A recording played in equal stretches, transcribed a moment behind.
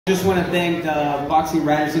I just want to thank the Boxing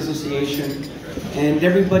Writers Association and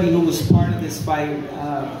everybody who was part of this fight.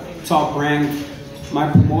 Top Rank,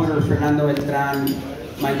 my promoter Fernando Beltran,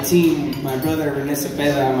 my team, my brother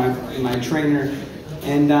Zepada, my trainer,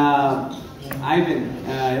 and Ivan.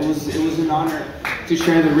 It was an honor to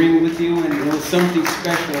share the ring with you, and it was something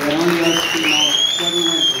special that only us can know what we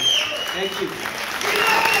went through. Thank you.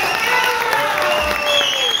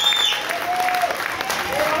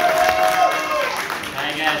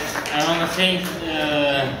 I want to thank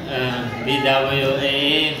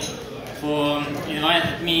BWAA for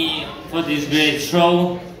inviting me for this great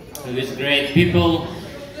show with great people,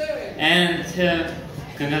 and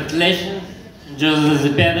congratulations, Joseph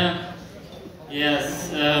Zepada. Yes,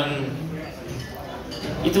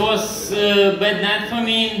 it was a bad night for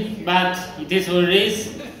me, but it is what it is.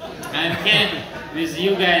 I'm here with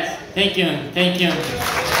you guys. Thank you, thank you.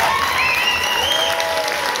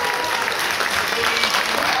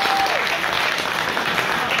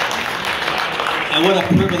 And what a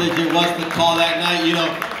privilege it was to call that night. You know,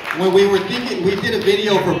 when we were thinking, we did a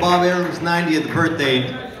video for Bob Arum's 90th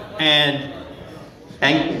birthday, and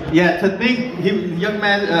yeah, to think, young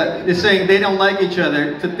man is saying they don't like each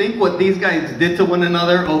other. To think what these guys did to one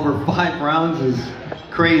another over 5 rounds is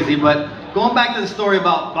crazy. But going back to the story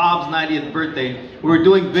about Bob's 90th birthday, we were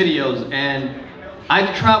doing videos, and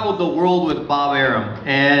I've traveled the world with Bob Arum,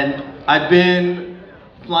 and I've flown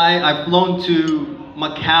to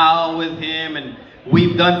Macau with him, and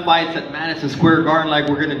we've done fights at Madison Square Garden like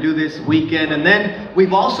we're going to do this weekend, and then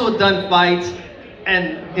we've also done fights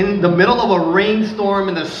and in the middle of a rainstorm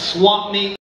in the swamp meet.